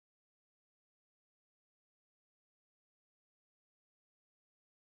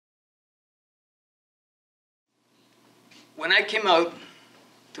when I came out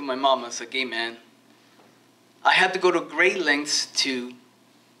to my mom as a gay man, I had to go to great lengths to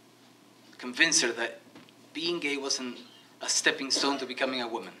convince her that being gay wasn't a stepping stone to becoming a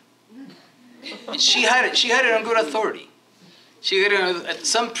woman. And she had it on good authority. She had it at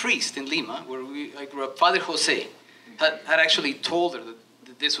some priest in Lima, where I grew up, Father Jose, had actually told her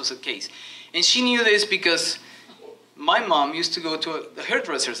that this was the case. And she knew this because my mom used to go to the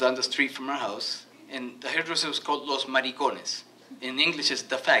hairdressers down the street from our house, and the hairdresser was called Los Maricones. In English, it's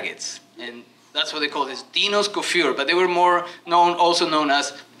the faggots. And that's what they called it, Dino's Coiffure, but they were also known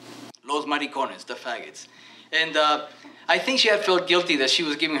as Los Maricones, the faggots. And I think she had felt guilty that she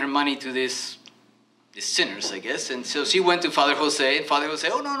was giving her money to these sinners, I guess. And so she went to Father Jose, and Father Jose,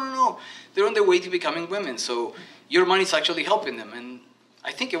 oh, no, they're on their way to becoming women, so your money's actually helping them. And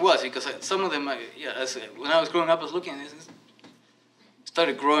I think it was, because some of them, when I was growing up, I was looking at this,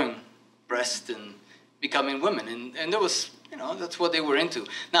 started growing breasts and becoming women. And there was, that's what they were into.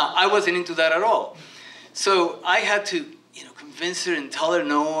 Now, I wasn't into that at all. So I had to, convince her and tell her,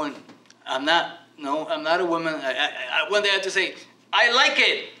 no, and I'm not a woman. One day I had to say, I like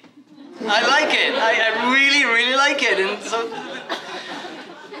it. I really, really like it.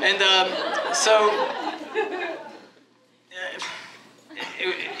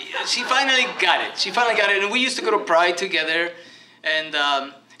 She finally got it. And we used to go to Pride together. And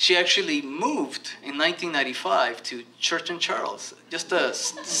she actually moved in 1995 to Church and Charles, just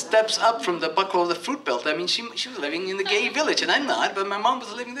steps up from the buckle of the Fruit Belt. I mean, she was living in the gay village, and I'm not, but my mom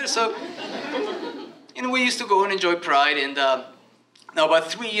was living there. So, we used to go and enjoy Pride. And now,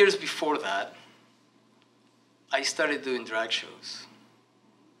 about 3 years before that, I started doing drag shows.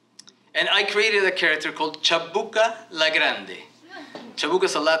 And I created a character called Chabuca La Grande.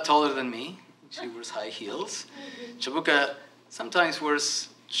 Chabuca's a lot taller than me. She wears high heels. Chabuca sometimes wears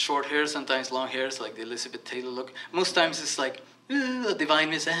short hair, sometimes long hair, it's like the Elizabeth Taylor look. Most times it's like, a divine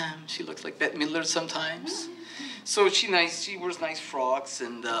Miss Am. She looks like Bette Midler sometimes. So she wears nice frocks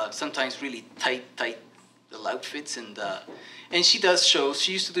and sometimes really tight little outfits. And she does shows.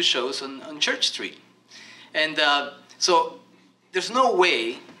 She used to do shows on Church Street. And so there's no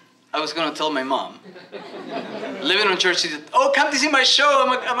way I was going to tell my mom, living on Church Street, oh, come to see my show,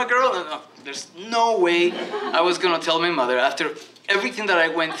 I'm a girl. No, there's no way I was going to tell my mother, after everything that I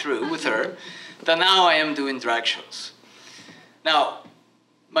went through with her, that now I am doing drag shows. Now,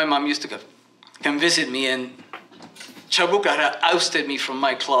 my mom used to come visit me, and Chabuca had ousted me from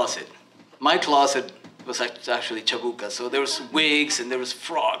my closet. My closet was actually Chabuca, so there was wigs, and there was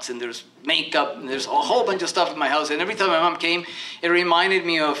frocks, and there was makeup, and there's a whole bunch of stuff in my house. And every time my mom came, it reminded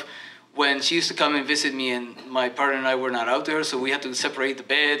me of when she used to come and visit me, and my partner and I were not out there, so we had to separate the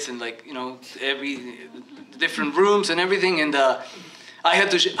beds and every different rooms and everything. And I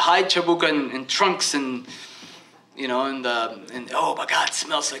had to hide Chabuca in trunks and oh my God, it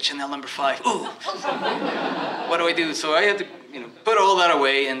smells like Chanel No. 5. Ooh, what do I do? So I had to put all that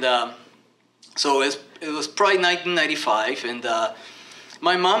away. And so it was Pride 1995, and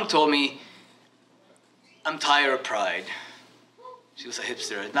my mom told me, I'm tired of Pride. She was a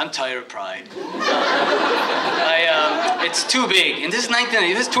hipster. I'm tired of Pride. It's too big. And this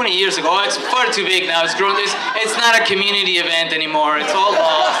is 20 years ago. Oh, it's far too big now. It's grown. It's not a community event anymore. It's all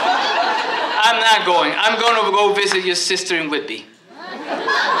lost. I'm not going. I'm going to go visit your sister in Whitby.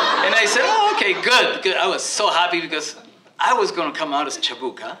 And I said, oh, okay, good. I was so happy because I was going to come out as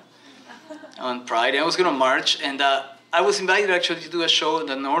Chabuca on Pride. I was going to march, and I was invited actually to do a show at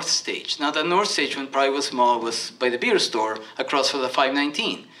the North Stage. Now, the North Stage, when Pride was small, was by the beer store across from the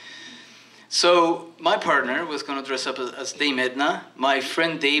 519. So my partner was going to dress up as Dame Edna. My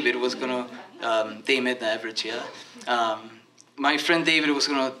friend David was going to, Dame Edna Everett, yeah. My friend David was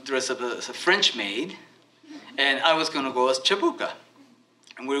going to dress up as a French maid, and I was going to go as Chabuca.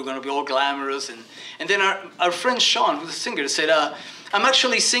 And we were going to be all glamorous. And then our friend Sean, who's a singer, said, I'm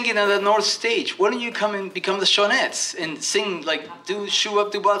actually singing at the North Stage. Why don't you come and become the Seanettes and sing, do Shoe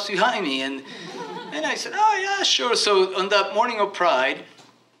Up, Do Bops Behind Me? And I said, oh, yeah, sure. So on that morning of Pride,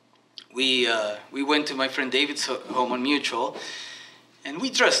 we went to my friend David's home on Mutual, and we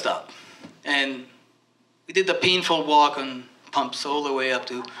dressed up. And we did the painful walk on pumps all the way up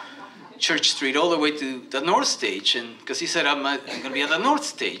to Church Street, all the way to the North Stage, and because he said, I'm going to be at the North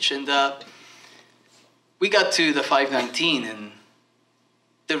Stage. And we got to the 519, and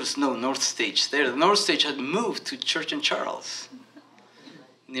there was no North Stage there. The North Stage had moved to Church and Charles,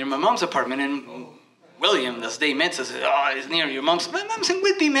 near my mom's apartment. And William, that's Dave Metz, said, oh, it's near your mom's. My mom's in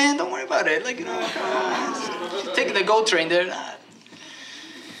Whitby, man, don't worry about it. Taking the GO train there.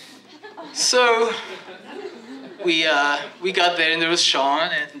 So we got there, and there was Sean,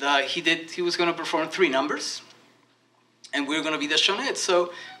 and he was going to perform 3 numbers. and we were going to be the Shonettes.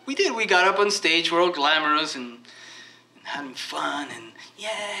 So we did. We got up on stage. We're all glamorous and having fun. And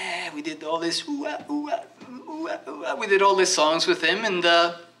yeah, we did all this ooh-ah, ooh-ah, ooh-ah, ooh-ah. We did all these songs with him.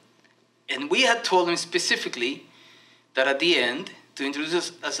 And we had told him specifically that at the end, to introduce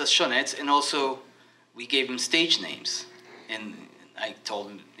us as the Shonettes, and also we gave him stage names. And I told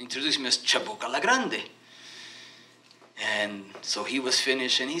him, introduce him as Chabuca La Grande. And so he was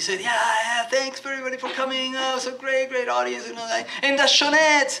finished, and he said, yeah, thanks for everybody for coming. Oh, it's a great audience. And all that. And the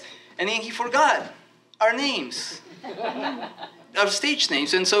Shonettes. And then he forgot our names, our stage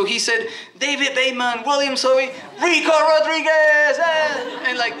names. And so he said, David Bateman, William Zoe, Rico Rodriguez.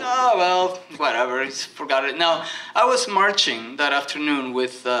 And like, oh, well, whatever, he's forgot it. Now, I was marching that afternoon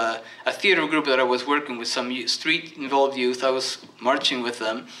with a theater group that I was working with, some street-involved youth. I was marching with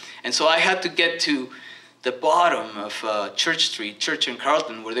them. And so I had to get to the bottom of Church Street, Church in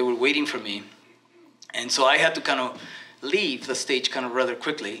Carlton, where they were waiting for me. And so I had to kind of leave the stage kind of rather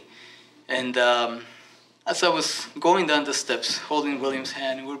quickly. And as I was going down the steps, holding William's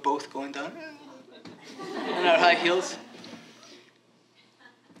hand, and we're both going down in our high heels,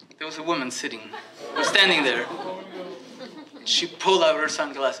 there was a woman standing there. She pulled out her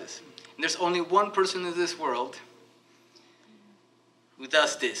sunglasses. And there's only one person in this world who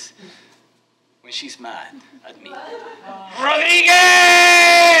does this when she's mad at me. Rodriguez!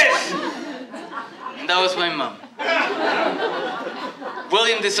 And that was my mom.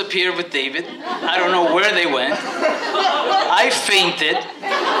 William disappeared with David. I don't know where they went. I fainted.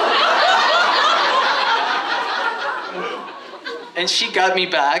 And she got me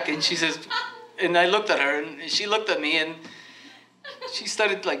back, and she says, and I looked at her, and she looked at me, and she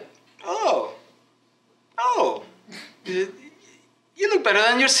started like, oh, you look better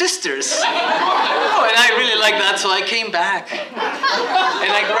than your sisters. Oh, and I really liked that, so I came back.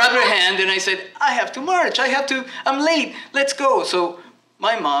 And I grabbed her hand, and I said, I have to march. I'm late. Let's go. So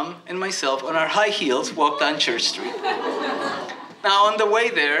my mom and myself, on our high heels, walked down Church Street. Now, on the way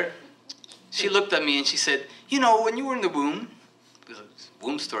there, she looked at me, and she said, you know, when you were in the womb, because it's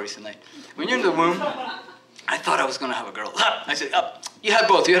womb stories tonight, when you're in the womb, I thought I was going to have a girl. I said, you had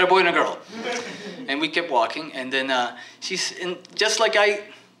both. You had a boy and a girl. And we kept walking. And then just like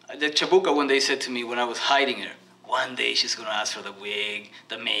the Chabuca one day said to me when I was hiding her, one day she's going to ask for the wig,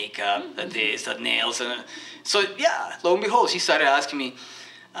 the makeup, the this, the nails. So yeah, lo and behold, she started asking me,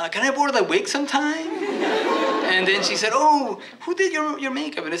 can I borrow the wig sometime? And then she said, oh, who did your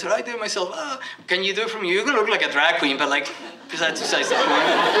makeup? And I said, I did it myself. Can you do it for me? You're going to look like a drag queen, but like, besides the point.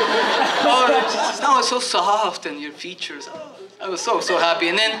 Oh, she says, no, it's so soft, and your features. Oh, I was so happy.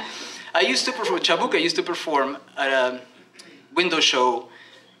 And then Chabuca used to perform at a window show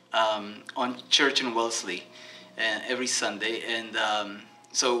on Church in Wellesley every Sunday. And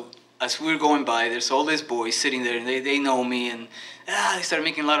so as we were going by, there's all these boys sitting there, and they know me, and they started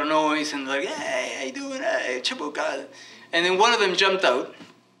making a lot of noise, and like, hey, how you doing? Hey, Chabuca. And then one of them jumped out,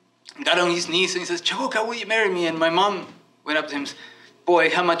 got on his knees, and he says, Chabuca, will you marry me? And my mom went up to him and said, boy,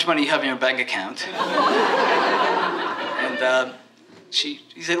 how much money you have in your bank account? And he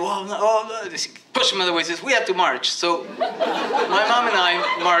said, well, no. She pushed him other way, says, we have to march. So my mom and I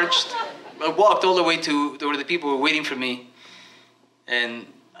marched, walked all the way to where the people were waiting for me. And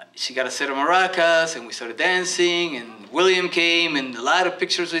she got a set of maracas, and we started dancing, and William came, and a lot of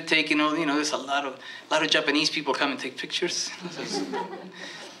pictures were taken. You know, there's a lot of Japanese people come and take pictures.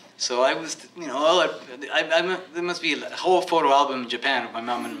 So I was, you know, there must be a whole photo album in Japan of my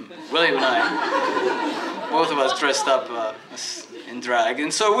mom and William and I, both of us dressed up in drag.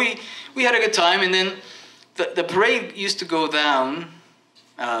 And so we had a good time, and then the parade used to go down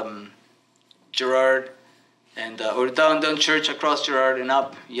Gerard, and or down Church, across Gerard, and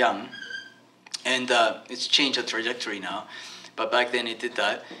up Yonge. And it's changed the trajectory now, but back then it did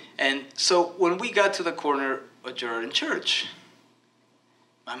that. And so when we got to the corner of Gerard and Church,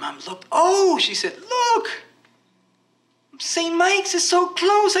 my mom looked, she said, look, St. Mike's is so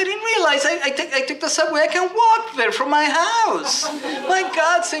close. I didn't realize. I took the subway. I can walk there from my house. My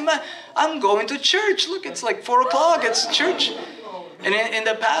God, St. Mike, I'm going to church. Look, it's like 4 o'clock. It's church. And in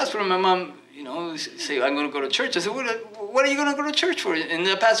the past, when my mom, you know, say, I'm going to go to church, I said, what are you going to go to church for? In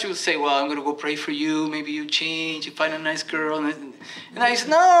the past, she would say, well, I'm going to go pray for you. Maybe you change. You find a nice girl. And I said,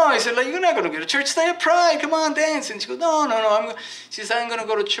 no. I said, like, you're not going to go to church. Stay at pride. Come on, dance. And she goes, no. She said, I'm going to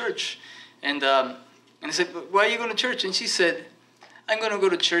go to church. And I said, why are you going to church? And she said, I'm going to go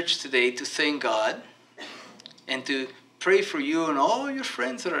to church today to thank God and to pray for you and all your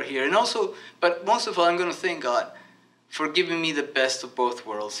friends that are here. And also, but most of all, I'm going to thank God for giving me the best of both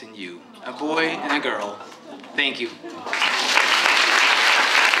worlds in you, a boy and a girl. Thank you.